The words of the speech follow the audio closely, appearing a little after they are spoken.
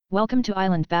Welcome to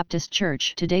Island Baptist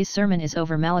Church. Today's sermon is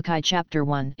over Malachi chapter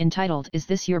 1, entitled, Is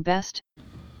This Your Best?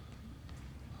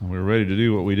 We're ready to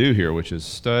do what we do here, which is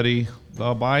study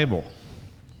the Bible.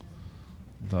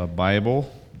 The Bible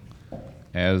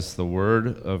as the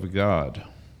Word of God.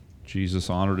 Jesus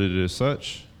honored it as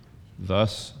such,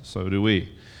 thus so do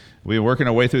we. We're working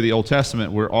our way through the Old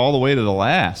Testament. We're all the way to the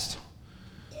last.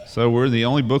 So we're the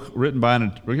only book written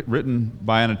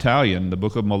by an Italian, the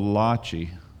book of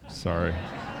Malachi. Sorry.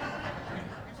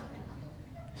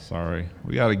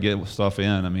 We got to get stuff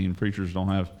in. I mean, preachers don't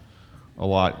have a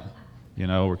lot. You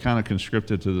know, we're kind of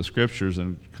conscripted to the scriptures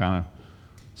and kind of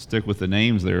stick with the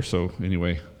names there. So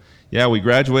anyway, yeah, we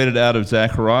graduated out of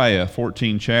Zechariah,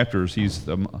 14 chapters. He's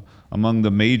among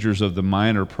the majors of the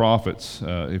minor prophets,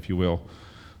 if you will.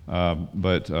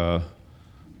 But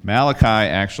Malachi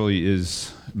actually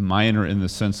is minor in the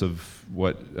sense of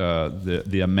what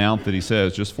the amount that he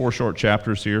says. Just 4 short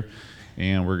chapters here.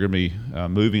 And we're going to be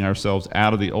moving ourselves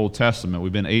out of the Old Testament.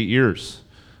 We've been 8 years.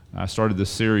 I started this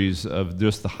series of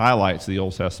just the highlights of the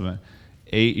Old Testament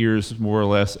 8 years, more or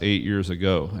less 8 years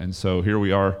ago. And so here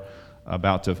we are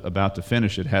about to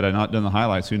finish it. Had I not done the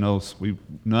highlights, who knows?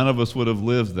 None of us would have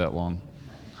lived that long,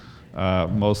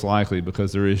 most likely,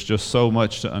 because there is just so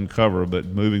much to uncover. But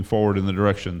moving forward in the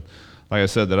direction, like I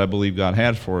said, that I believe God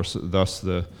had for us, thus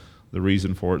the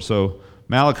reason for it. So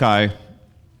Malachi,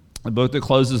 the book that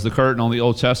closes the curtain on the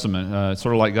Old Testament. It's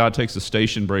sort of like God takes a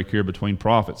station break here between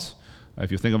prophets.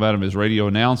 If you think about them as radio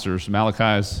announcers,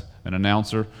 Malachi is an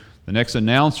announcer. The next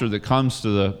announcer that comes to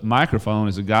the microphone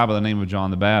is a guy by the name of John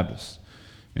the Baptist.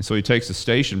 And so he takes a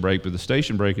station break, but the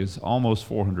station break is almost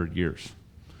 400 years.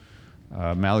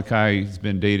 Malachi has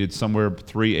been dated somewhere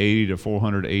 380 to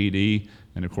 400 AD,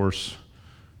 and of course,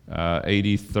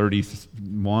 AD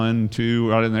 31, 2,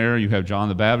 right in there, you have John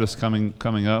the Baptist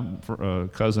coming up,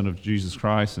 cousin of Jesus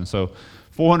Christ. And so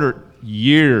 400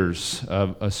 years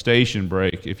of a station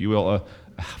break, if you will, a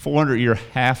 400-year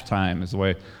halftime is the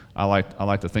way I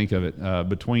like to think of it,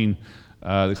 between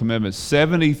the commandments.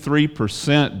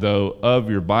 73%, though, of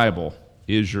your Bible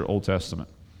is your Old Testament.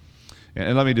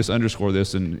 And let me just underscore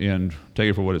this and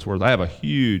take it for what it's worth. I have a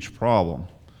huge problem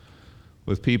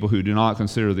with people who do not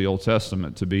consider the Old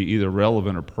Testament to be either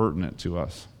relevant or pertinent to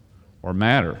us or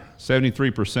matter.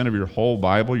 73% of your whole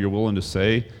Bible, you're willing to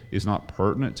say, is not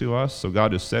pertinent to us. So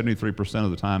God just 73%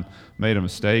 of the time made a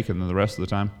mistake, and then the rest of the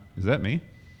time, is that me?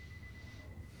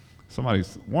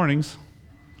 Somebody's warnings.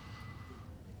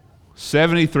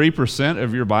 73%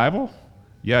 of your Bible?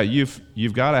 Yeah, you've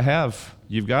got to have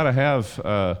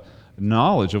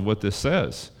knowledge of what this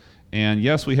says. And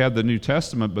yes, we have the New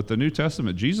Testament, but the New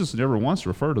Testament, Jesus never once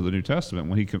referred to the New Testament.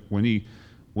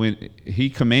 When he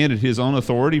commanded his own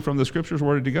authority from the Scriptures,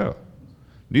 where did he go?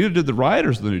 Neither did the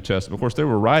writers of the New Testament. Of course, they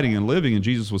were writing and living, and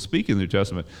Jesus was speaking the New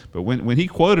Testament. But when he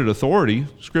quoted authority,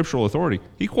 scriptural authority,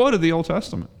 he quoted the Old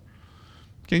Testament.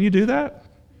 Can you do that?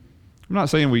 I'm not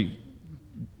saying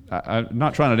I'm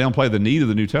not trying to downplay the need of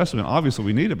the New Testament. Obviously,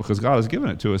 we need it because God has given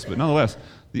it to us. But nonetheless,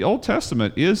 the Old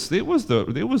Testament was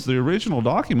the original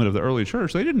document of the early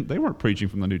church. They weren't preaching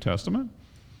from the New Testament.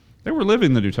 They were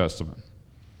living the New Testament.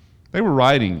 They were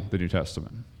writing the New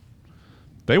Testament.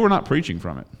 They were not preaching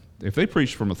from it. If they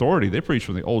preached from authority, they preached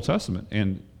from the Old Testament,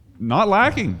 and not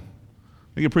lacking.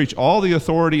 They could preach all the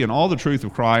authority and all the truth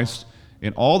of Christ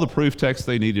and all the proof texts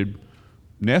they needed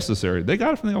necessary. They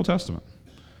got it from the Old Testament.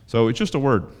 So it's just a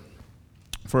word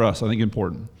for us, I think,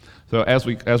 important. So as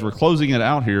we're closing it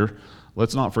out here,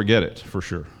 let's not forget it, for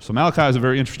sure. So Malachi is a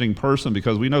very interesting person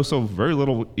because we know so very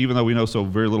little, even though we know so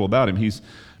very little about him. He's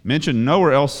mentioned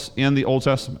nowhere else in the Old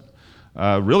Testament,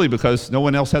 really because no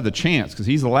one else had the chance, because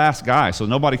he's the last guy, so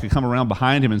nobody could come around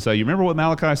behind him and say, you remember what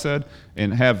Malachi said?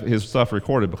 And have his stuff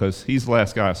recorded, because he's the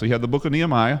last guy. So you have the book of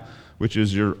Nehemiah, which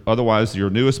is otherwise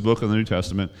your newest book of the New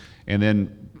Testament, and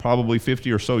then probably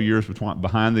 50 or so years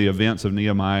behind the events of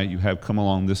Nehemiah, you have come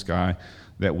along this guy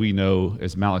that we know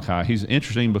as Malachi. He's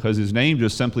interesting because his name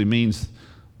just simply means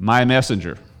my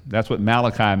messenger. That's what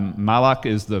Malachi. Malach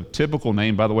is the typical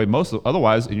name, by the way,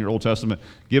 otherwise in your Old Testament,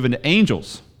 given to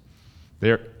angels.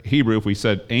 They're Hebrew, if we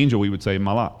said angel, we would say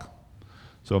Malach.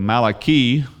 So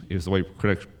Malachi is the way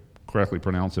correctly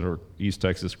pronounce it, or East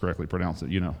Texas correctly pronounce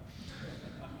it, you know.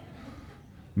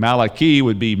 Malachi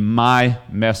would be my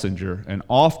messenger, and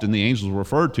often the angels are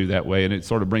referred to that way, and it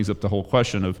sort of brings up the whole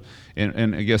question of,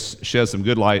 and I guess sheds some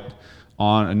good light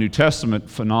on a New Testament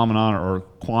phenomenon or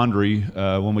quandary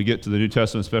when we get to the New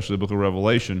Testament, especially the book of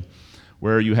Revelation,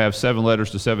 where you have 7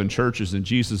 letters to 7 churches, and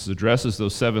Jesus addresses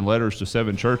those 7 letters to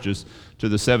 7 churches to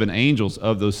the 7 angels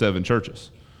of those 7 churches.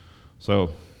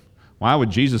 So Why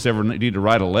would Jesus ever need to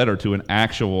write a letter to an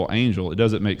actual angel? It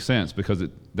doesn't make sense because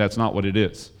that's not what it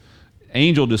is.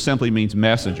 Angel just simply means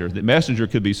messenger. The messenger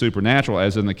could be supernatural,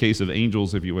 as in the case of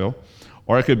angels, if you will,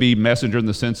 or it could be messenger in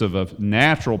the sense of a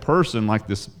natural person like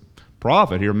this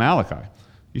prophet here, Malachi.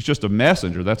 He's just a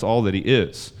messenger. That's all that he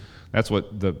is. That's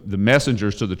what the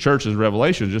messengers to the churches in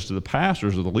Revelation, just to the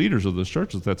pastors or the leaders of those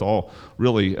churches. That's all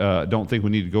really, don't think we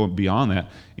need to go beyond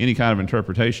that, any kind of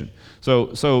interpretation.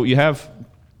 So you have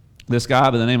this guy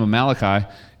by the name of Malachi,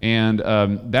 and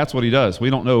that's what he does. We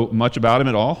don't know much about him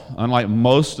at all. Unlike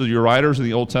most of your writers in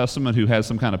the Old Testament who had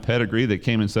some kind of pedigree that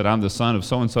came and said, I'm the son of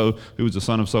so-and-so, who was the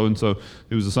son of so-and-so,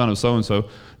 who was the son of so-and-so.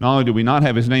 Not only do we not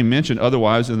have his name mentioned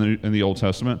otherwise in the Old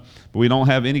Testament, but we don't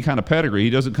have any kind of pedigree. He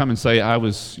doesn't come and say, I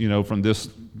was, from this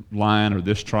line or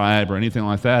this tribe or anything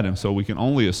like that, and so we can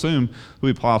only assume who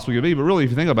he possibly could be. But really, if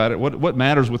you think about it, what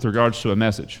matters with regards to a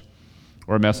message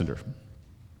or a messenger?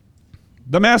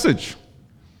 The message.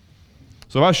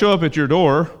 So if I show up at your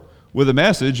door with a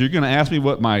message, you're going to ask me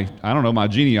what my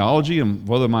genealogy and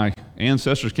whether my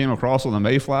ancestors came across on the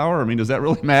Mayflower. I mean, does that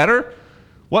really matter?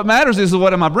 What matters is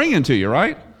what am I bringing to you,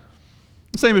 right?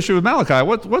 The same is true with Malachi.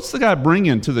 What's the guy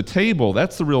bringing to the table?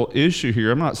 That's the real issue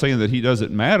here. I'm not saying that he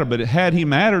doesn't matter, but had he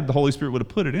mattered, the Holy Spirit would have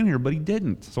put it in here, but he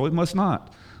didn't, so it must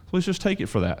not. So let's just take it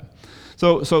for that.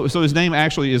 So his name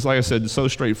actually is, like I said, so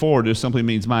straightforward. It simply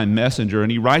means my messenger.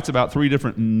 And he writes about 3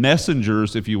 different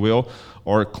messengers, if you will,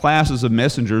 or classes of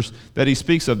messengers that he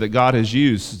speaks of that God has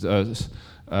used.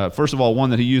 First of all, one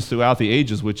that he used throughout the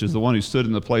ages, which is the one who stood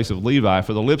in the place of Levi.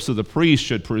 For the lips of the priest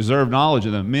should preserve knowledge,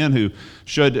 and the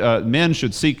men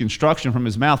should seek instruction from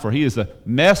his mouth, for he is the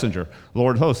messenger, the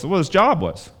Lord of hosts. So what his job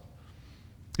was.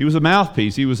 He was a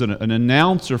mouthpiece. He was an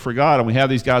announcer for God. And we have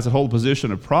these guys that hold the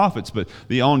position of prophets, but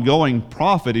the ongoing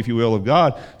prophet, if you will, of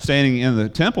God, standing in the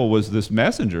temple was this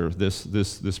messenger,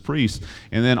 this priest.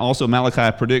 And then also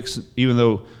Malachi predicts, even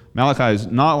though Malachi is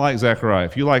not like Zechariah.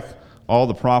 If you like all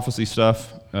the prophecy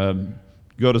stuff,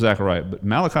 go to Zechariah. But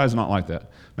Malachi is not like that.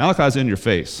 Malachi is in your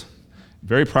face,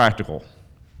 very practical.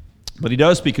 But he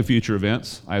does speak of future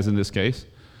events, as in this case.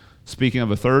 Speaking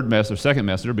of a second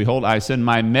messenger, behold, I send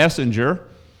my messenger.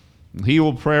 He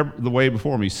will prepare the way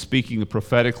before me, speaking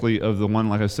prophetically of the one,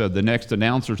 like I said, the next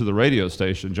announcer to the radio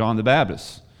station, John the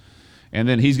Baptist. And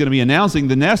then he's going to be announcing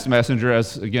the next messenger,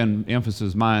 as, again,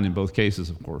 emphasis mine in both cases,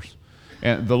 of course.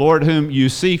 And the Lord whom you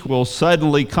seek will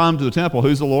suddenly come to the temple.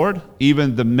 Who's the Lord?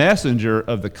 Even the messenger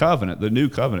of the covenant, the new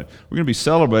covenant. We're going to be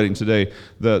celebrating today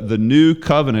the new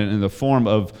covenant in the form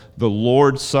of the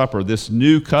Lord's Supper, this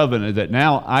new covenant that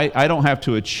now I don't have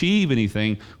to achieve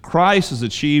anything. Christ has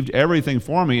achieved everything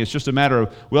for me. It's just a matter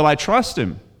of, will I trust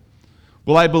him?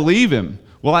 Will I believe him?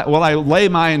 Will I lay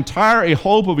my entire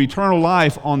hope of eternal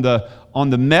life on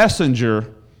the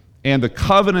messenger and the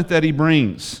covenant that he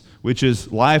brings, which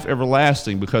is life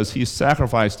everlasting, because he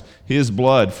sacrificed his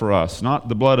blood for us, not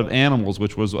the blood of animals,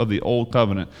 which was of the old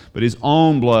covenant, but his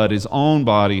own blood, his own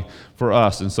body for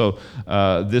us. And so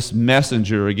this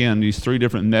messenger, again, these 3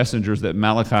 different messengers that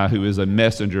Malachi, who is a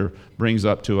messenger, brings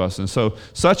up to us. And so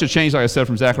such a change, like I said,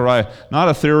 from Zechariah, not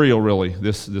ethereal really,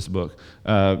 this book,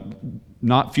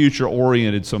 not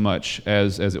future-oriented so much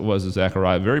as it was in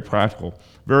Zechariah, very practical,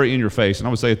 very in your face. And I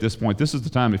would say at this point, this is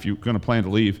the time, if you're going to plan to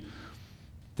leave,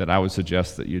 that I would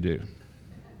suggest that you do.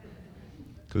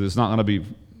 Because it's not going to be,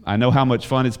 I know how much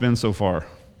fun it's been so far.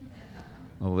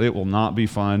 Well, it will not be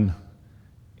fun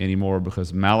anymore,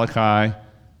 because Malachi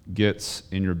gets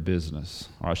in your business.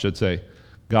 Or I should say,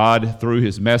 God, through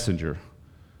his messenger,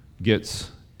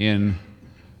 gets in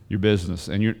your business.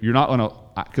 And you're not going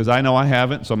to, because I know I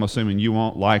haven't, so I'm assuming you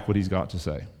won't like what he's got to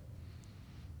say.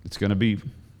 It's going to be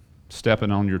stepping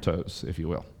on your toes, if you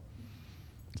will.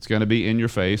 It's going to be in your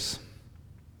face.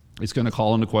 It's going to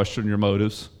call into question your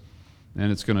motives,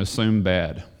 and it's going to assume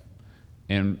bad.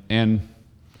 And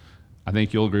I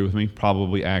think you'll agree with me,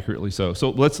 probably accurately so. So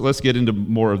let's get into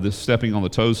more of this stepping on the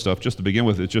toes stuff. Just to begin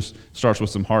with, it just starts with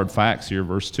some hard facts here.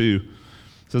 Verse 2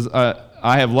 says,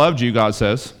 I have loved you, God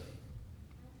says,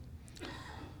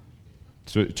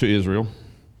 to Israel.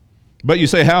 But you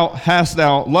say, how hast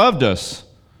thou loved us?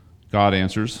 God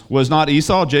answers, was not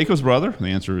Esau Jacob's brother? The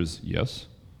answer is yes.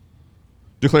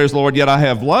 Declares the Lord, yet I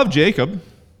have loved Jacob,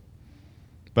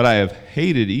 but I have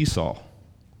hated Esau.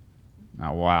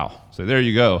 Now, wow. So there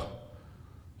you go.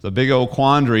 It's a big old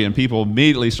quandary, and people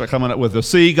immediately start coming up with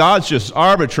see, God's just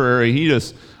arbitrary. He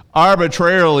just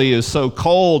arbitrarily is so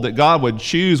cold that God would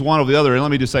choose one over the other. And let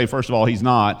me just say, first of all, he's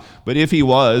not. But if he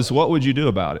was, what would you do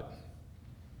about it?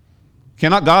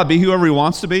 Cannot God be whoever he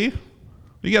wants to be?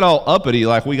 We get all uppity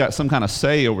like we got some kind of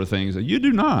say over things. You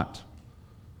do not.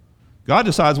 God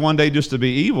decides one day just to be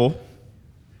evil,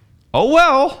 Oh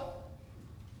well,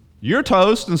 you're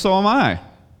toast and so am I.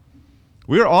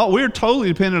 We're totally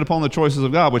dependent upon the choices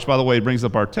of God, which, by the way, brings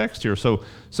up our text here. So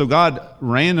God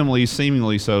randomly,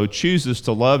 seemingly so, chooses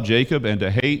to love Jacob and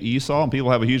to hate Esau, and people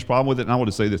have a huge problem with it. And I want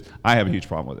to say this, I have a huge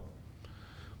problem with it,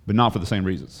 but not for the same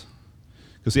reasons.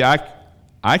 Because see,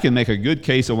 I can make a good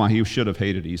case of why he should have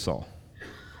hated Esau.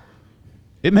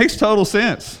 It makes total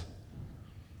sense.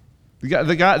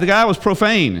 The guy was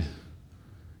profane.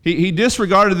 He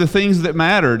disregarded the things that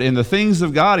mattered, and the things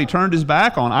of God he turned his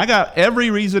back on. I got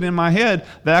every reason in my head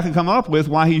that I can come up with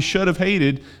why he should have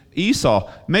hated Esau.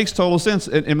 Makes total sense.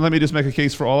 And let me just make a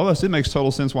case for all of us. It makes total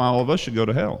sense why all of us should go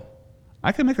to hell.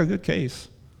 I can make a good case.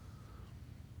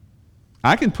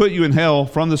 I can put you in hell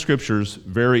from the scriptures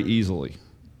very easily.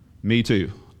 Me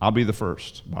too. I'll be the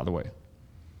first, by the way,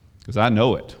 because I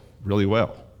know it really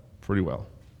well, pretty well,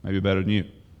 maybe better than you.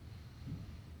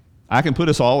 I can put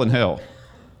us all in hell.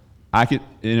 And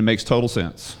it makes total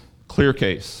sense. Clear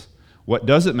case. What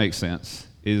doesn't make sense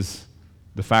is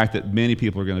the fact that many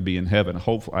people are going to be in heaven. I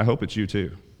hope it's you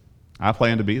too. I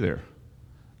plan to be there.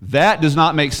 That does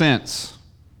not make sense.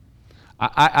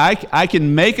 I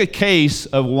can make a case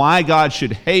of why God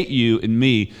should hate you and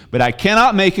me, but I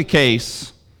cannot make a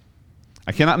case,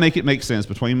 I cannot make it make sense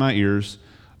between my ears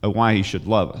of why he should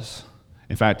love us.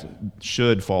 In fact,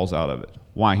 should falls out of it,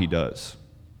 why he does.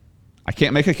 I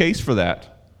can't make a case for that.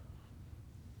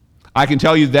 I can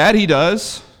tell you that he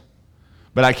does,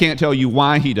 but I can't tell you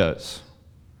why he does.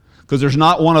 Because there's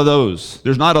not one of those.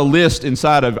 There's not a list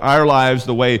inside of our lives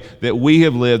the way that we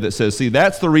have lived that says, see,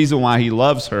 that's the reason why he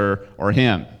loves her or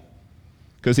him.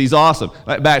 Because he's awesome.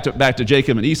 Back to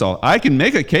Jacob and Esau. I can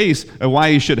make a case of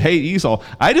why he should hate Esau.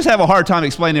 I just have a hard time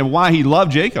explaining why he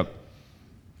loved Jacob.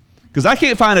 Because I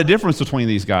can't find a difference between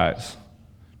these guys.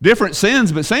 Different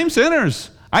sins, but same sinners.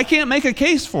 I can't make a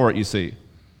case for it, you see.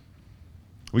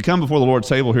 We come before the Lord's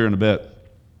table here in a bit.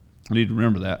 I need to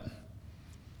remember that.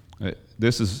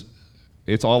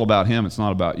 It's all about him. It's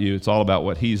not about you. It's all about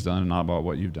what he's done and not about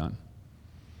what you've done.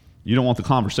 You don't want the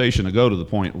conversation to go to the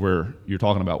point where you're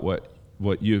talking about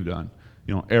what you've done.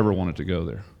 You don't ever want it to go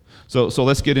there. So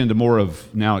let's get into more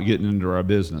of now getting into our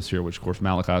business here, which of course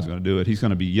Malachi is going to do it. He's going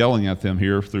to be yelling at them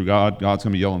here through God. God's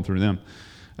going to be yelling through them,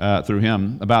 through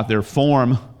him, about their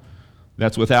form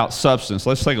that's without substance.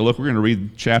 Let's take a look. We're going to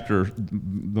read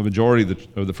the majority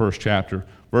of the first chapter,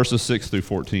 verses 6 through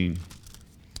 14,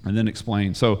 and then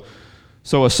explain. So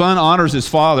a son honors his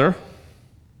father,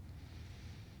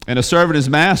 and a servant his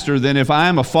master. Then if I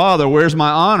am a father, where's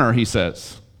my honor, he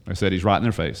says. I said he's right in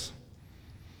their face.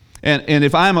 And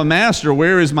if I am a master,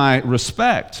 where is my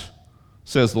respect,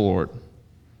 says the Lord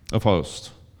of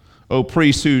hosts. O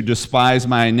priests who despise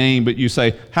my name, but you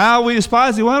say, how we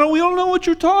despise you? We don't know what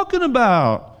you're talking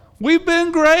about. We've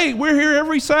been great. We're here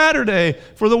every Saturday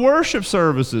for the worship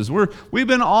services. We've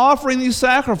been offering these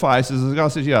sacrifices. And God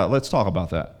says, yeah, let's talk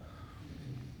about that.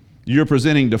 You're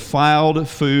presenting defiled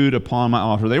food upon my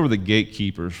altar. They were the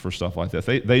gatekeepers for stuff like that.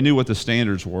 They knew what the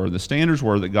standards were. The standards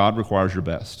were that God requires your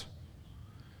best.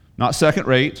 Not second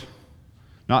rate,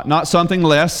 not something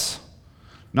less,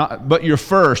 but your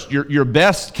first, your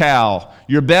best cow,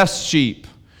 your best sheep,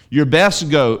 your best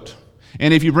goat.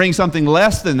 And if you bring something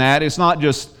less than that, it's not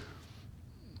just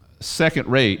second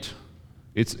rate.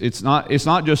 It's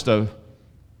not just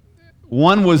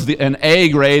one was an A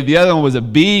grade, the other one was a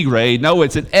B grade. No,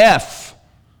 it's an F.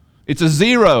 It's a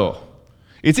 0.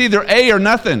 It's either A or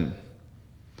nothing.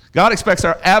 God expects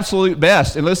our absolute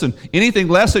best. And listen, anything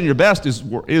less than your best is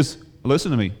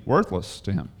listen to me, worthless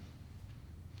to him.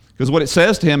 Because what it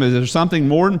says to him is there's something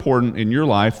more important in your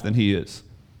life than he is.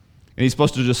 And he's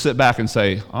supposed to just sit back and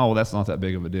say, oh, well, that's not that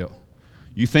big of a deal.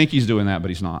 You think he's doing that, but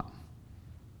he's not.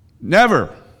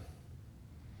 Never.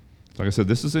 Like I said,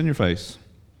 this is in your face.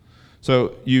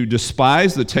 So you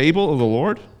despise the table of the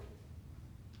Lord?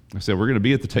 I said, we're going to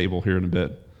be at the table here in a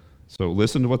bit. So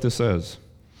listen to what this says.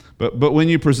 But when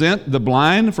you present the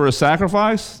blind for a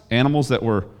sacrifice, animals that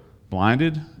were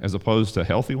blinded as opposed to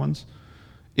healthy ones,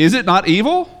 is it not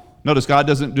evil? Notice God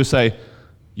doesn't just say,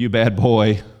 you bad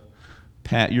boy,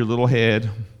 pat your little head.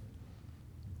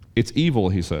 It's evil,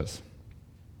 he says.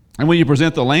 And when you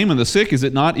present the lame and the sick, is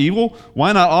it not evil?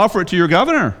 Why not offer it to your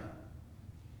governor?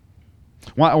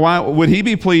 Why would he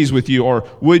be pleased with you, or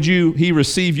would he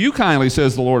receive you kindly,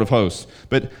 says the Lord of hosts?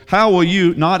 But how will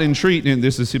you not entreat, and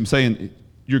this is him saying,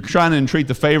 you're trying to entreat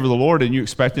the favor of the Lord and you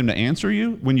expect him to answer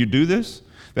you when you do this?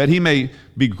 That he may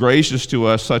be gracious to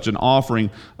us, such an offering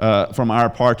from our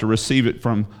part, to receive it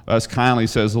from us kindly,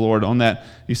 says the Lord. On that,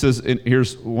 he says, and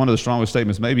here's one of the strongest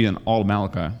statements, maybe in all of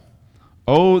Malachi.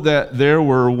 Oh, that there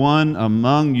were one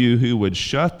among you who would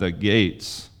shut the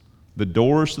gates the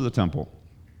doors to the temple,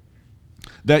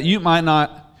 that you might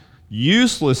not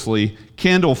uselessly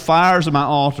kindle fires of my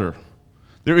altar.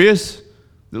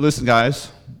 Listen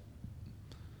guys,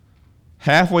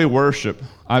 halfway worship,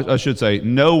 I should say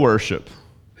no worship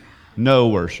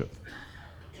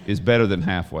is better than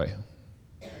halfway.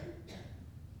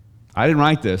 I didn't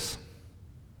write this.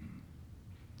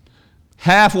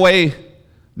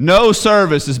 No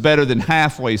service is better than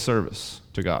halfway service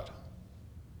to God.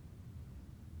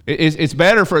 It's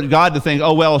better for God to think,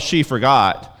 oh, well, she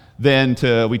forgot, than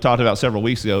we talked about several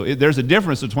weeks ago. There's a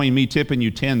difference between me tipping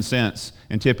you 10 cents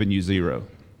and tipping you 0.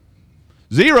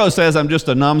 0 says I'm just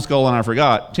a numbskull and I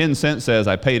forgot. 10 cents says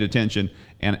I paid attention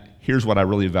and here's what I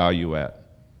really value at.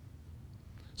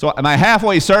 So my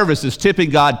halfway service is tipping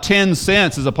God 10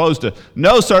 cents as opposed to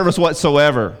no service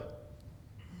whatsoever.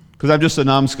 Because I'm just a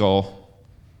numbskull.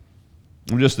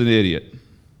 I'm just an idiot.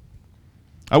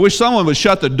 I wish someone would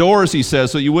shut the doors, he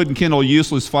says, so you wouldn't kindle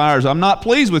useless fires. I'm not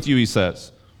pleased with you, he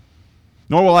says.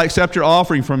 Nor will I accept your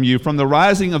offering from you. From the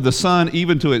rising of the sun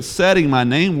even to its setting, my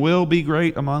name will be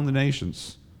great among the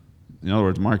nations. In other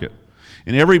words, mark it.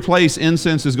 In every place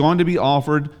incense is going to be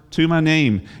offered to my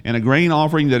name, and a grain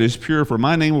offering that is pure, for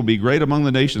my name will be great among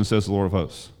the nations, says the Lord of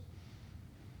hosts.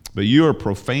 But you are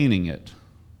profaning it,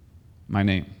 my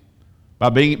name. By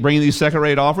bringing these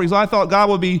second-rate offerings, I thought God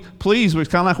would be pleased, which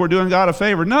kind of like we're doing God a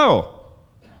favor. No.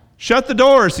 Shut the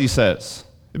doors, he says.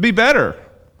 It'd be better.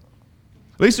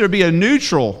 At least there'd be a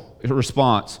neutral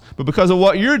response. But because of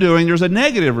what you're doing, there's a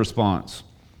negative response.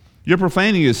 You're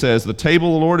profaning, it says, the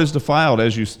table of the Lord is defiled,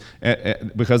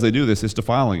 because they do this, it's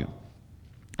defiling it.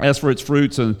 As for its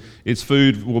fruits and its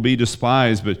food will be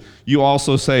despised, but you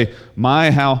also say,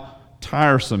 my, how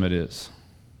tiresome it is.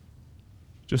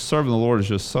 Just serving the Lord is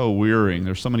just so wearying.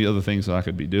 There's so many other things that I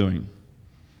could be doing.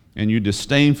 And you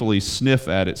disdainfully sniff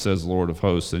at it, says the Lord of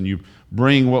hosts, and you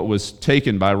bring what was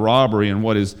taken by robbery and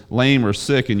what is lame or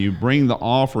sick, and you bring the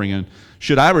offering. And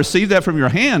should I receive that from your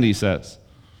hand, he says.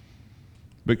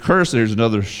 But cursed, there's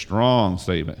another strong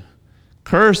statement.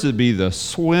 Cursed be the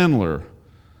swindler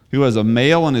who has a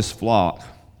male in his flock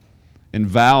and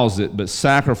vows it, but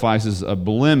sacrifices a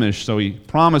blemish. So he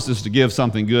promises to give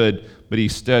something good, but he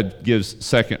instead gives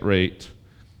second rate.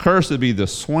 Cursed be the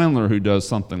swindler who does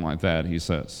something like that, he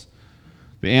says.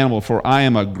 The animal, for I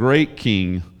am a great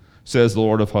king, says the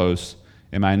Lord of hosts,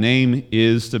 and my name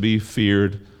is to be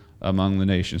feared among the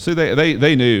nations. See,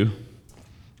 they knew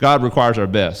God requires our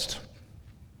best,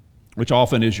 which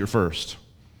often is your first.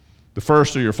 The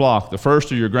first of your flock, the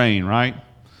first of your grain, right?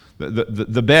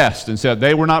 The best. And said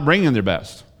they were not bringing their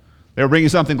best. They were bringing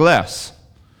something less,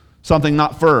 something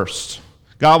not first.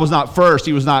 God was not first.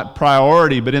 He was not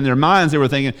priority. But in their minds, they were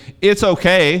thinking, it's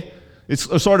okay. It's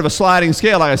a sort of a sliding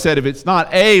scale. Like I said, if it's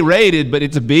not A rated, but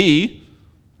it's a B,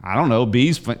 I don't know,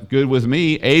 B's good with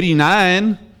me.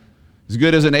 89 is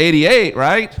good as an 88,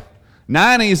 right?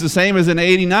 90 is the same as an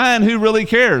 89. Who really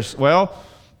cares? Well,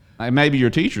 maybe your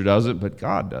teacher doesn't, but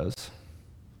God does.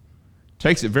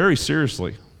 Takes it very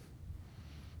seriously.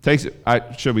 Takes it,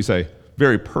 should we say,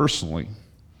 very personally,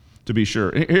 to be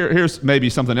sure. Here's maybe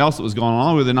something else that was going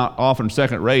on where they're not offering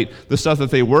second rate. The stuff that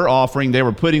they were offering, they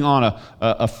were putting on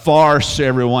a farce to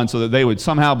everyone so that they would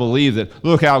somehow believe that,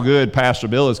 look how good Pastor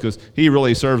Bill is because he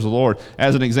really serves the Lord.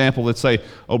 As an example, let's say,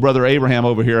 Brother Abraham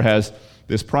over here has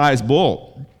this prize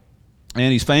bull,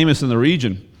 and he's famous in the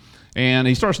region. And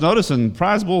he starts noticing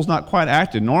prize bull's not quite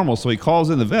acting normal, so he calls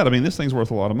in the vet. I mean, this thing's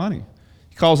worth a lot of money.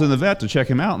 He calls in the vet to check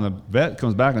him out, and the vet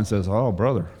comes back and says, oh,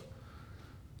 brother,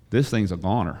 this thing's a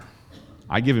goner.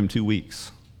 I give him 2 weeks.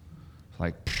 It's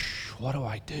like, what do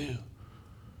I do?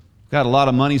 Got a lot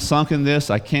of money sunk in this.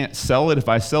 I can't sell it. If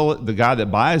I sell it, the guy that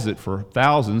buys it for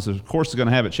thousands, of course, is going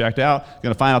to have it checked out,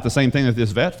 going to find out the same thing that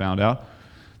this vet found out.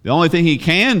 The only thing he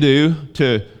can do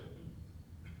to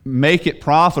make it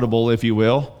profitable, if you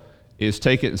will, is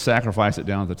take it and sacrifice it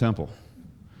down at the temple.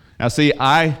 Now, see,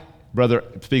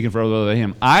 speaking for Brother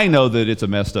him, I know that it's a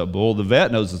messed up bull. The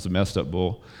vet knows it's a messed up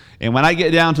bull. And when I get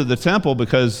down to the temple,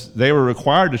 because they were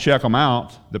required to check them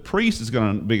out, the priest is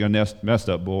going to be a messed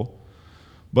up bull.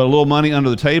 But a little money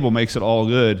under the table makes it all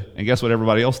good. And guess what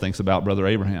everybody else thinks about Brother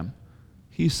Abraham?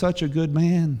 He's such a good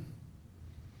man.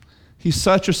 He's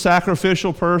such a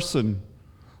sacrificial person.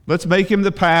 Let's make him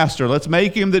the pastor. Let's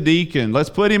make him the deacon.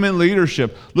 Let's put him in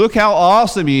leadership. Look how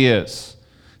awesome he is.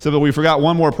 So, but we forgot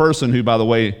one more person who, by the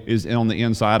way, is on the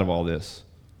inside of all this.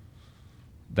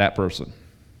 That person.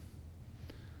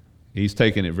 He's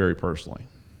taking it very personally.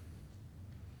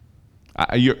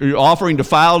 You're offering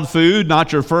defiled food,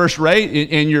 not your first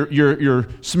rate, and you're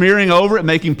smearing over it,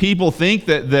 making people think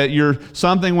that you're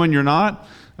something when you're not.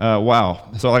 Wow.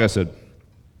 So like I said,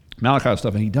 Malachi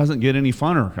stuff, and he doesn't get any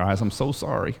funner, guys. I'm so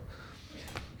sorry.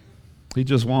 He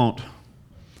just won't.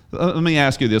 Let me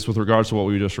ask you this with regards to what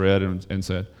we just read and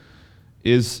said.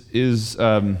 Is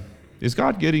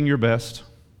God getting your best?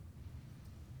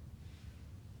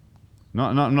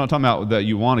 I'm not talking about that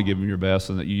you want to give him your best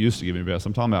and that you used to give him your best.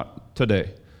 I'm talking about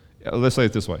today. Let's say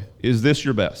it this way. Is this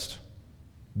your best?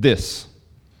 This.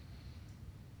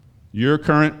 Your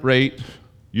current rate,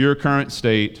 your current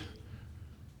state,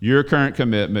 your current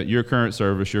commitment, your current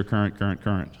service, your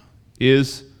current.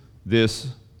 Is this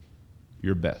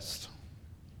your best?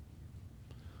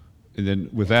 And then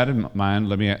with that in mind,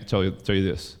 let me tell you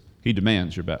this. He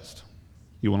demands your best.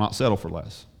 He will not settle for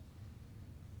less.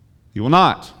 He will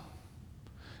not.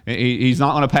 He's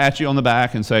not going to pat you on the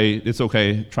back and say, it's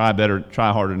okay, try better,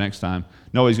 try harder next time.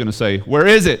 No, he's going to say, where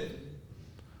is it?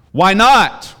 Why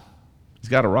not? He's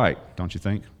got it right, don't you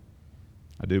think?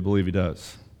 I do believe he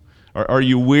does. Are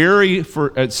you weary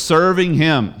at serving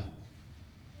him?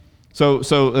 So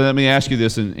let me ask you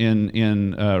this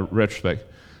in retrospect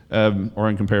or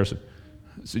in comparison.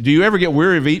 So do you ever get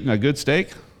weary of eating a good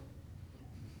steak?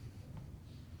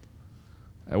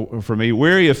 For me,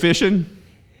 weary of fishing?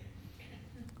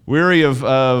 Weary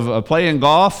of playing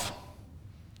golf?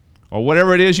 Or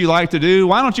whatever it is you like to do?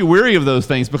 Why don't you weary of those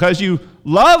things? Because you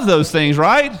love those things,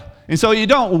 right? And so you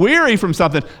don't weary from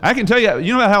something. I can tell you,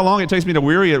 you know how long it takes me to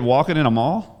weary at walking in a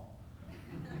mall?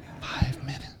 5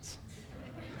 minutes.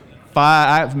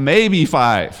 Maybe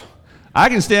 5. I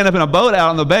can stand up in a boat out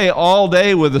on the bay all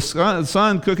day with the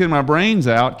sun cooking my brains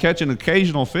out, catching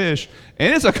occasional fish,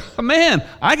 and man,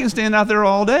 I can stand out there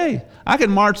all day. I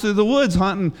can march through the woods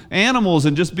hunting animals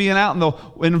and just being out in the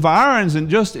environs,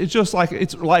 and it's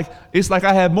like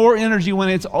I have more energy when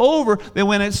it's over than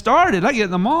when it started. I get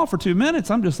in the mall for 2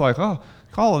 minutes, I'm just like, oh,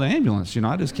 call an ambulance.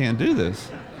 I just can't do this.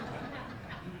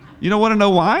 You want to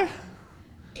know why?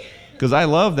 Because I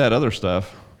love that other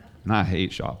stuff, and I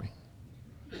hate shopping.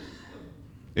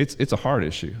 It's a heart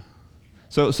issue.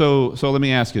 So let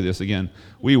me ask you this again.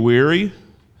 We weary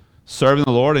serving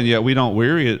the Lord, and yet we don't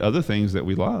weary at other things that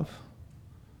we love.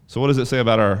 So what does it say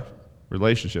about our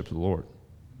relationship to the Lord?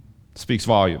 It speaks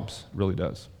volumes. It really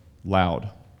does. Loud.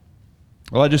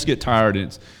 Well, I just get tired,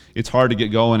 and it's hard to get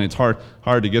going. It's hard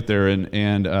to get there,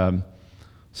 and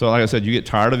so like I said, you get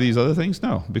tired of these other things?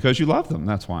 No, because you love them.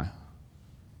 That's why.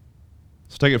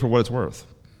 So take it for what it's worth.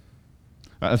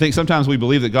 I think sometimes we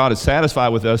believe that God is satisfied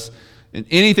with us in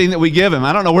anything that we give him.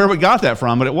 I don't know where we got that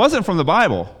from, but it wasn't from the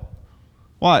Bible.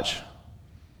 Watch.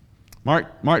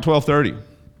 Mark 12:30.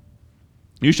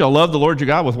 You shall love the Lord your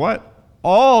God with what?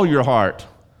 All your heart,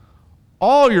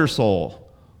 all your soul,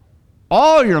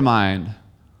 all your mind,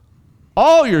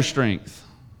 all your strength.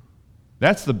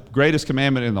 That's the greatest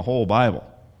commandment in the whole Bible.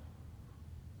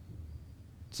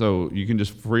 So you can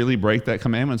just freely break that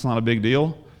commandment. It's not a big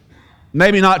deal.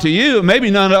 Maybe not to you,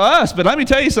 maybe none to us, but let me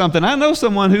tell you something. I know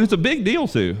someone who's a big deal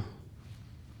to.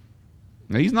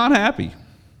 He's not happy.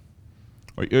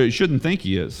 Or you shouldn't think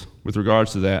he is with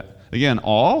regards to that. Again,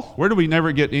 all? Where do we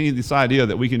never get any of this idea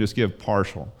that we can just give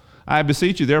partial? I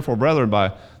beseech you, therefore, brethren,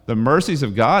 by the mercies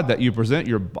of God, that you present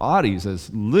your bodies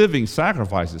as living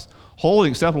sacrifices, holy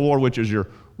and acceptable, Lord, which is your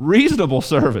reasonable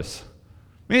service.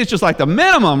 I mean, it's just like the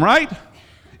minimum, right?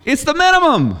 It's the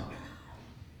minimum.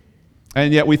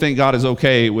 And yet we think God is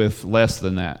okay with less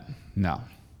than that. No.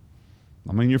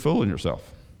 I mean, you're fooling yourself.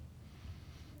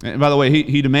 And by the way,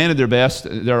 he demanded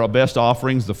their best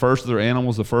offerings, the first of their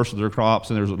animals, the first of their crops,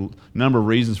 and there's a number of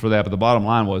reasons for that, but the bottom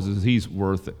line is he's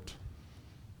worth it.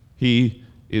 He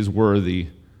is worthy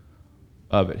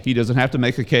of it. He doesn't have to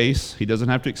make a case. He doesn't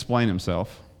have to explain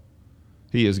himself.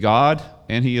 He is God,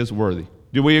 and he is worthy.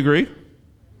 Do we agree?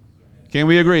 Can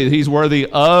we agree that he's worthy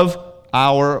of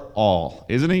our all?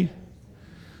 Isn't he?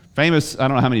 Famous, I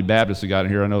don't know how many Baptists we got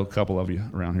in here. I know a couple of you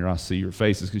around here. I see your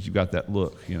faces because you've got that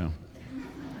look,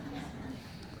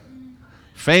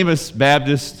 Famous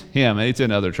Baptist hymn. It's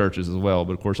in other churches as well,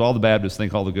 but of course all the Baptists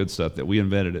think all the good stuff, that we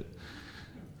invented it.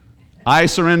 I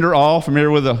surrender all.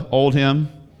 Familiar with the old hymn?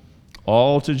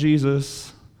 All to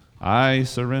Jesus, I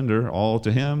surrender. All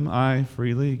to him I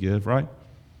freely give, right?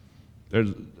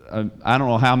 I don't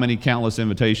know how many countless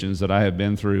invitations that I have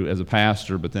been through as a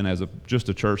pastor, but then as just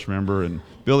a church member, and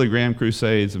Billy Graham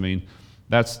crusades. I mean,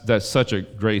 that's such a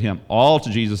great hymn. All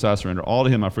to Jesus I surrender. All to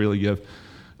him I freely give.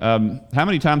 How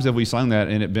many times have we sung that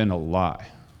and it been a lie?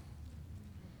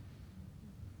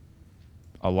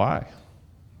 A lie.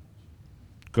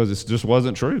 Because it just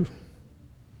wasn't true.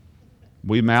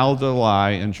 We mouthed a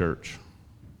lie in church.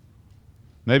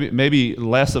 Maybe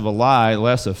less of a lie,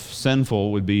 less of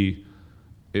sinful would be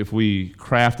if we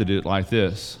crafted it like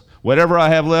this. Whatever I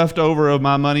have left over of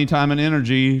my money, time, and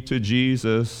energy, to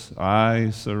Jesus I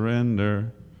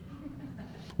surrender.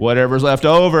 Whatever's left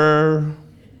over,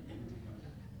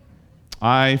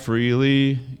 I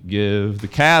freely give. The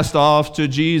cast-offs to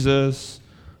Jesus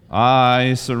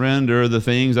I surrender. The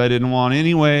things I didn't want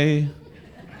anyway,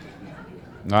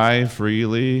 I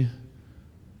freely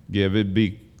give. It'd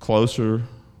be closer,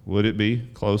 would it be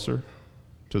closer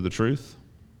to the truth?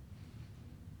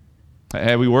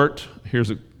 Have we worked,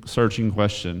 here's a searching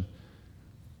question,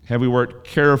 have we worked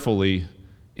carefully,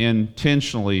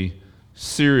 intentionally,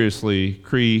 seriously,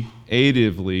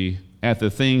 creatively at the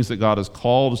things that God has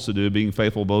called us to do, being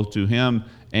faithful both to Him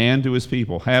and to His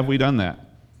people? Have we done that?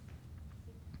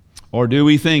 Or do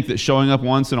we think that showing up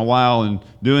once in a while and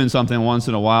doing something once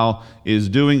in a while is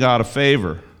doing God a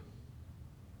favor?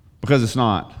 Because it's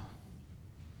not.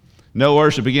 No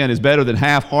worship, again, is better than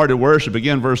half-hearted worship.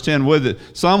 Again, verse 10, would that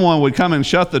someone would come and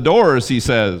shut the doors, he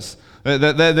says,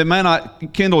 that they may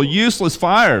not kindle useless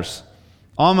fires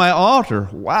on my altar.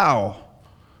 Wow.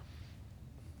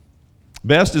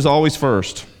 Best is always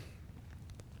first.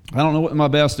 I don't know what my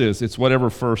best is. It's whatever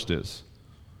first is,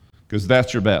 because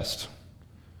that's your best.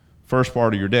 First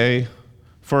part of your day,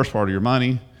 first part of your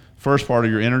money, first part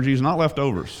of your energies, not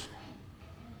leftovers.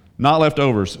 Not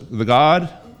leftovers. The God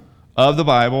of the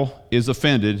Bible is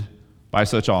offended by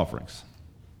such offerings.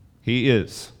 He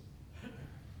is.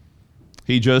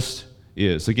 He just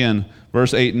is. Again,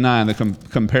 verse 8 and 9, the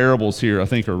comparables here I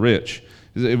think are rich.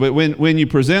 When you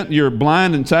present your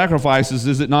blind in sacrifices,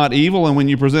 is it not evil? And when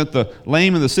you present the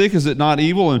lame and the sick, is it not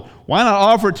evil? And why not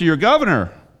offer it to your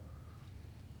governor?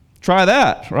 Try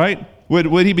that, right?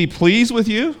 Would he be pleased with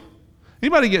you?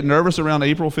 Anybody get nervous around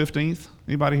April 15th?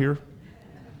 Anybody here?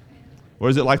 Or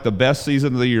is it like the best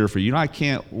season of the year for you? I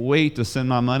can't wait to send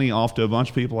my money off to a bunch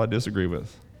of people I disagree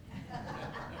with.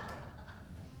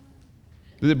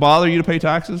 Does it bother you to pay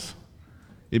taxes?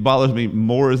 It bothers me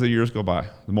more as the years go by.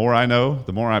 The more I know,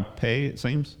 the more I pay, it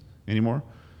seems, anymore.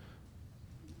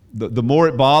 The more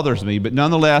it bothers me, but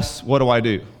nonetheless, what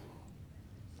do?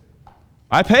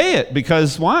 I pay it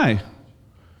because why?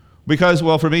 Because,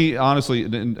 well, for me, honestly,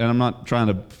 and I'm not trying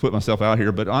to put myself out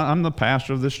here, but I'm the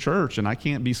pastor of this church, and I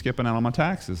can't be skipping out on my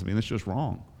taxes. I mean, it's just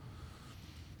wrong.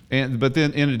 But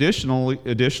then,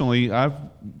 additionally,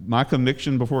 my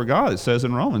conviction before God, it says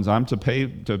in Romans, I'm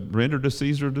to render to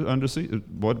Caesar unto Caesar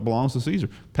what belongs to Caesar.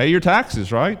 Pay your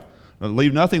taxes, right?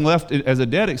 Leave nothing left as a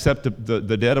debt except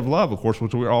the debt of love, of course,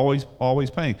 which we're always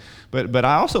paying. But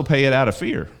I also pay it out of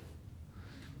fear,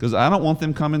 because I don't want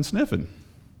them coming sniffing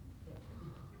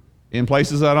in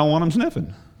places I don't want them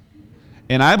sniffing.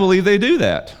 And I believe they do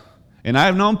that. And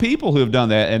I've known people who have done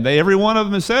that, and every one of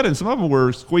them has said, and some of them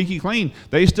were squeaky clean,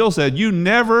 they still said, you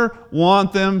never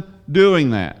want them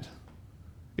doing that.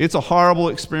 It's a horrible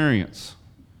experience.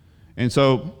 And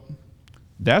so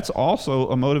that's also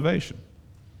a motivation.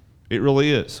 It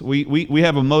really is. We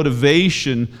have a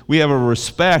motivation, we have a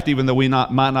respect, even though we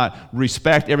might not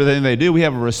respect everything they do, we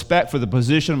have a respect for the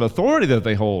position of authority that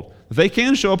they hold. If they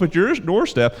can show up at your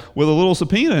doorstep with a little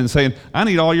subpoena and saying, I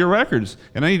need all your records,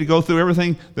 and I need to go through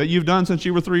everything that you've done since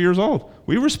you were 3 years old.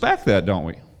 We respect that, don't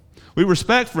we? We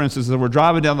respect, for instance, that we're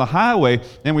driving down the highway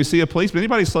and we see a policeman.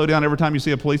 Anybody slow down every time you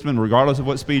see a policeman, regardless of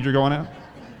what speed you're going at?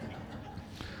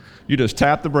 You just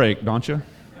tap the brake, don't you?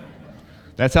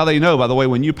 That's how they know, by the way,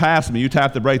 when you pass me, you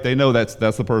tap the brake, they know that's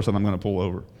the person I'm going to pull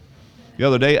over. The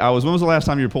other day, when was the last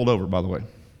time you were pulled over, by the way?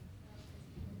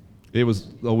 It was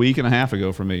a week and a half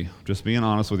ago for me, just being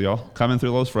honest with y'all. Coming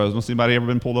through Los Fresnos. Anybody ever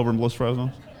been pulled over in Los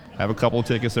Fresnos? I have a couple of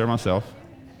tickets there myself.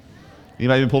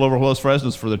 Anybody been pulled over in Los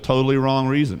Fresnos for the totally wrong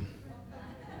reason?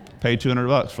 Paid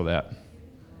 $200 for that,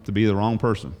 to be the wrong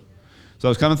person. So I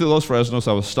was coming through Los Fresnos.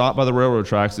 I was stopped by the railroad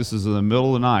tracks. This is in the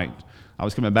middle of the night. I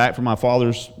was coming back from my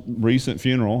father's recent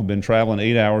funeral. I've been traveling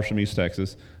 8 hours from East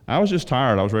Texas. I was just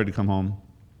tired. I was ready to come home.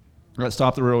 I got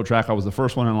stopped at the railroad track. I was the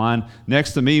first one in line.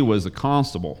 Next to me was a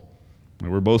constable. We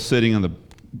were both sitting, and the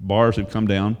bars had come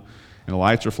down, and the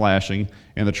lights are flashing,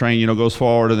 and the train, goes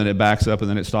forward, and then it backs up, and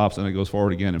then it stops, and it goes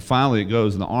forward again. And finally it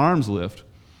goes, and the arms lift.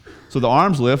 So the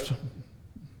arms lift,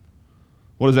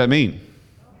 what does that mean?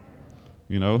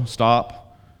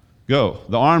 Stop, go.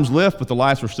 The arms lift, but the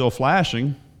lights were still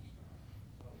flashing.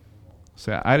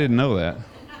 See, I didn't know that.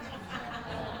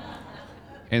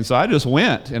 And so I just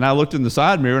went, and I looked in the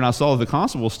side mirror, and I saw the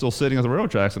constable still sitting at the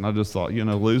railroad tracks, and I just thought,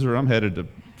 loser, I'm headed to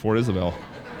Fort Isabel.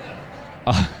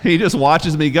 He just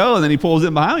watches me go, and then he pulls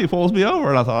in behind me, pulls me over,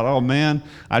 and I thought, oh, man,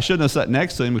 I shouldn't have sat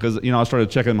next to him because, I started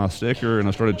checking my sticker, and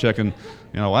I started checking,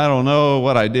 I don't know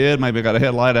what I did. Maybe I got a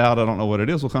headlight out. I don't know what it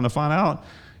is. We'll kind of find out.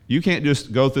 You can't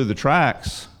just go through the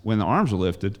tracks when the arms are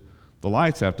lifted. The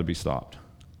lights have to be stopped.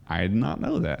 I did not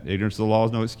know that. Ignorance of the law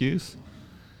is no excuse.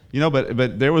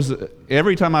 But there was,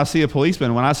 every time I see a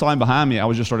policeman, when I saw him behind me, I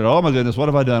was just started, oh my goodness, what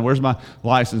have I done? Where's my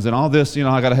license? And all this,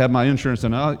 I got to have my insurance.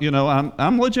 And,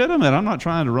 I'm legitimate. I'm not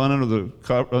trying to run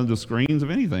under the screens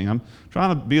of anything. I'm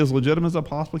trying to be as legitimate as I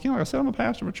possibly can. Like I said, I'm a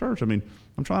pastor of a church. I'm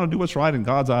trying to do what's right in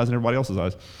God's eyes and everybody else's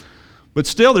eyes. But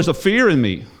still, there's a fear in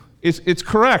me. It's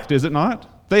correct, is it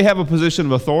not? They have a position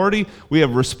of authority. We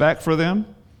have respect for them.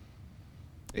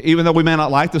 Even though we may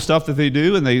not like the stuff that they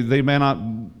do and they may not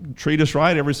treat us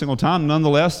right every single time,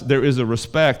 nonetheless, there is a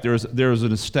respect. There is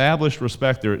an established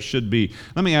respect there. It should be.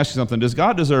 Let me ask you something. Does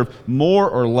God deserve more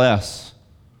or less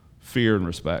fear and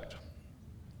respect?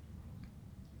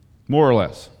 More or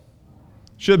less?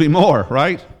 Should be more,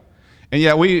 right? And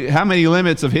yet, how many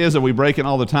limits of His are we breaking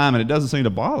all the time, and it doesn't seem to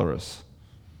bother us?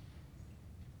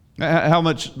 How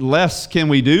much less can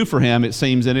we do for Him, it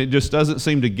seems, and it just doesn't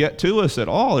seem to get to us at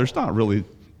all.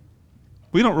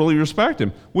 We don't really respect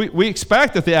Him. We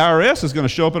expect that the IRS is going to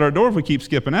show up at our door if we keep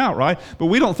skipping out, right? But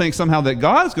we don't think somehow that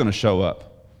God's going to show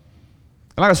up.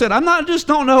 And like I said, just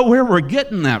don't know where we're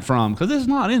getting that from, because it's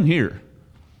not in here.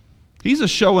 He's a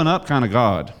showing up kind of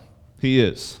God. He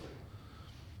is.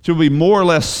 Should we be more or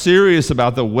less serious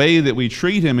about the way that we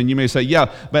treat Him? And you may say,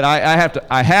 yeah, but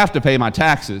I have to pay my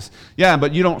taxes. Yeah,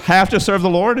 but you don't have to serve the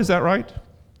Lord? Is that right?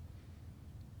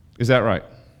 Is that right?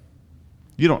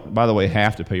 You don't, by the way,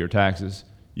 have to pay your taxes.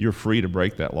 You're free to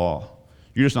break that law.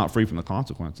 You're just not free from the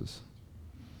consequences.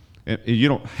 And you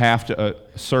don't have to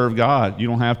serve God. You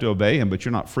don't have to obey Him, but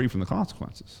you're not free from the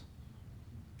consequences.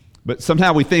 But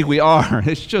somehow we think we are.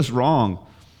 It's just wrong.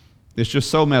 It's just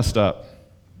so messed up.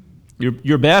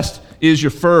 Your best is your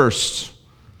first.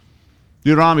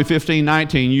 Deuteronomy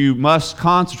 15:19, you must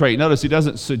consecrate. Notice He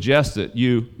doesn't suggest it.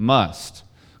 You must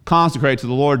consecrate to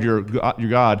the Lord your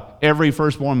God every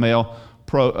firstborn male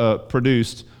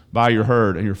produced by your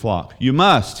herd and your flock. You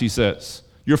must, He says.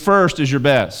 Your first is your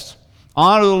best.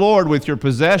 Honor the Lord with your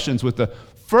possessions, with the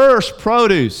first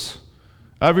produce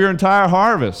of your entire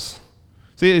harvest.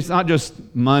 See, it's not just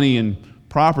money and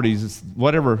properties, it's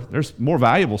whatever. There's more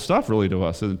valuable stuff really to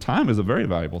us, and time is a very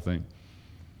valuable thing.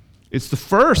 It's the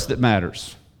first that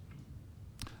matters.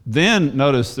 Then,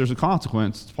 notice, there's a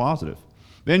consequence. It's positive.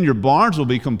 Then your barns will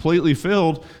be completely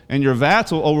filled, and your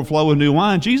vats will overflow with new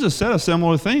wine. Jesus said a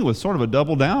similar thing with sort of a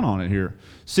double down on it here.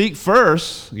 Seek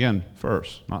first, again,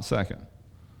 first, not second.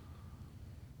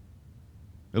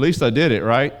 At least I did it,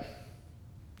 right?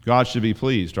 God should be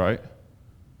pleased, right?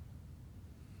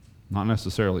 Not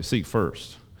necessarily. Seek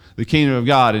first the kingdom of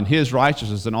God and His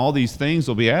righteousness, and all these things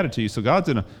will be added to you. So God's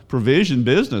in a provision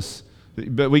business.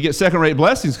 But we get second-rate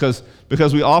blessings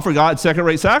because we offer God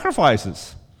second-rate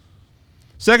sacrifices.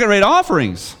 Second-rate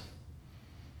offerings.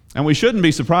 And we shouldn't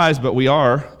be surprised, but we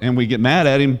are, and we get mad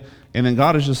at Him, and then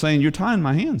God is just saying, you're tying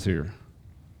my hands here.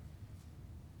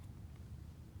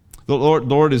 The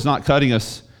Lord is not cutting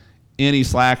us any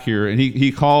slack here, and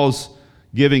He calls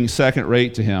giving second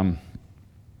rate to Him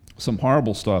some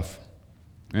horrible stuff.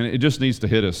 And it just needs to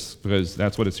hit us, because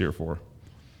that's what it's here for.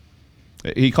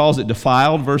 He calls it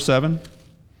defiled, verse 7.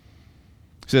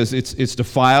 He says it's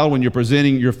defiled when you're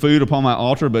presenting your food upon my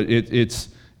altar, but it's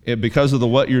because of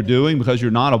what you're doing, because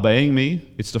you're not obeying me,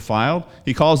 it's defiled.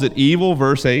 He calls it evil,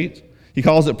 verse 8. He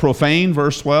calls it profane,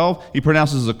 verse 12. He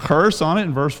pronounces a curse on it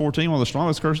in verse 14, one of the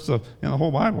strongest curses in the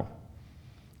whole Bible.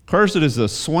 Cursed is a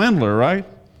swindler, right?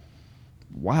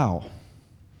 Wow.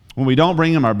 When we don't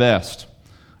bring Him our best,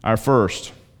 our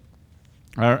first,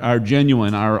 our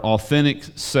genuine, our authentic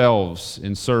selves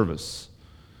in service,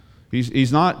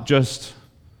 He's not just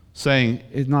saying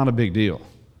it's not a big deal.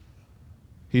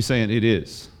 He's saying it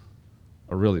is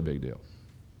a really big deal.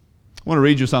 I want to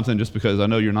read you something just because I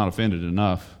know you're not offended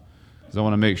enough, because I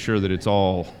want to make sure that it's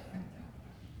all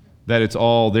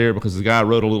there, because the guy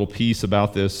wrote a little piece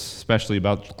about this, especially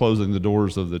about closing the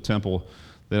doors of the temple,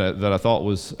 that I thought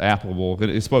was applicable.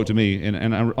 It spoke to me,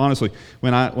 and I, honestly,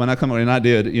 when I come and I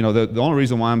did, the only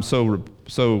reason why I'm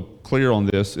so clear on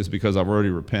this is because I've already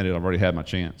repented. I've already had my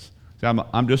chance. See,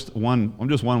 I'm just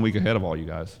 1 week ahead of all you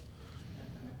guys.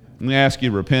 Let me ask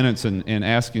you repentance and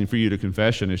asking for you to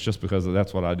confession. It's just because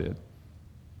that's what I did.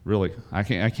 Really, how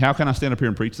can I stand up here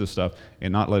and preach this stuff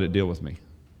and not let it deal with me?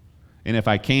 And if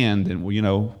I can, then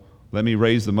let me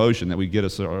raise the motion that we get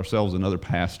ourselves another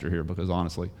pastor here, because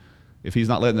honestly, if he's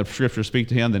not letting the Scripture speak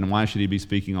to him, then why should he be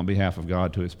speaking on behalf of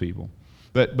God to His people?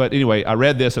 But anyway, I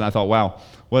read this and I thought, wow,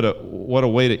 what a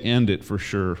way to end it for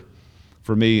sure,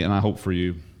 for me, and I hope for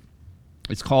you.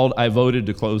 It's called "I Voted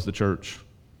to Close the Church."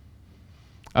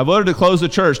 I voted to close the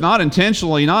church, not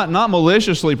intentionally, not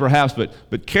maliciously perhaps,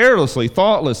 but carelessly,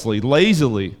 thoughtlessly,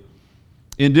 lazily,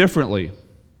 indifferently.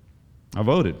 I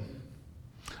voted.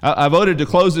 I voted to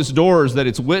close its doors that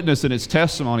its witness and its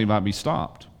testimony might be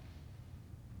stopped.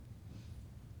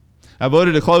 I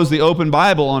voted to close the open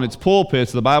Bible on its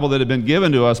pulpits, the Bible that had been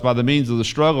given to us by the means of the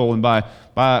struggle and by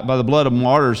the blood of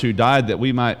martyrs who died that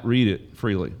we might read it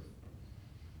freely.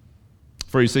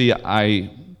 For you see, I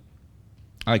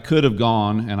could have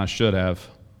gone and I should have,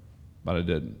 but I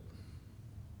didn't.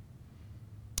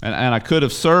 And I could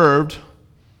have served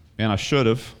and I should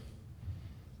have,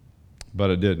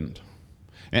 but I didn't.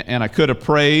 And I could have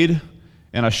prayed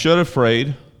and I should have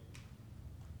prayed,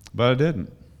 but I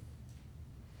didn't.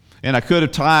 And I could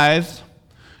have tithed,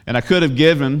 and I could have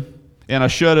given, and I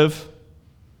should have,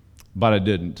 but I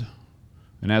didn't.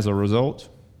 And as a result,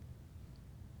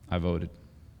 I voted.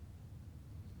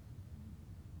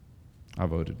 I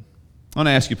voted. I want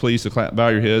to ask you please to bow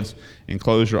your heads and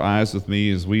close your eyes with me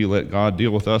as we let God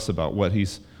deal with us about what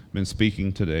He's been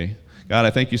speaking today. God, I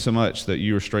thank you so much that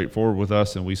you are straightforward with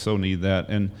us, and we so need that.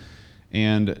 And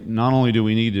not only do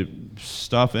we need it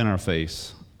stuff in our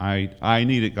face, I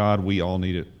need it, God, we all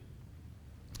need it.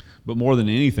 But more than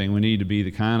anything, we need to be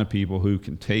the kind of people who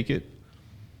can take it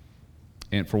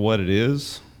and for what it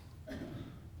is,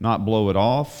 not blow it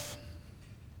off,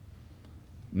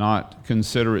 not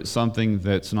consider it something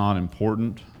that's not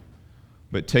important,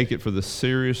 but take it for the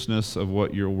seriousness of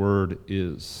what your word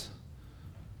is.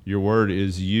 Your word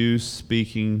is you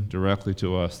speaking directly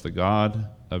to us, the God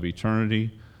of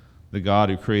eternity, the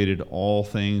God who created all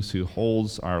things, who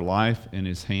holds our life in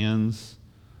his hands,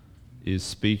 is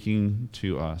speaking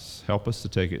to us. Help us to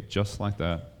take it just like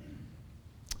that.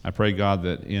 I pray, God,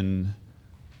 that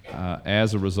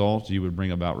as a result, you would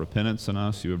bring about repentance in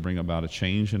us. You would bring about a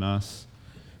change in us.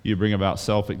 You would bring about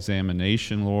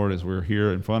self-examination, Lord, as we're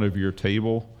here in front of your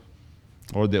table.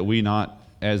 Lord, that we not,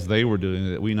 as they were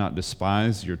doing, that we not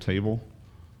despise your table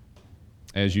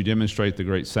as you demonstrate the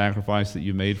great sacrifice that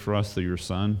you made for us through your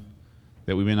Son,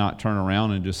 that we may not turn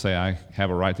around and just say, I have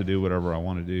a right to do whatever I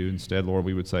want to do. Instead, Lord,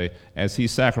 we would say, as he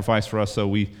sacrificed for us, so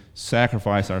we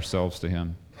sacrifice ourselves to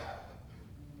him.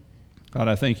 God,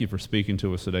 I thank you for speaking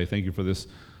to us today. Thank you for this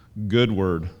good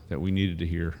word that we needed to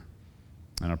hear.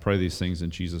 And I pray these things in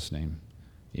Jesus' name.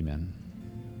 Amen.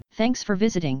 Thanks for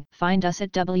visiting. Find us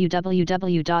at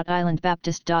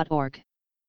www.islandbaptist.org.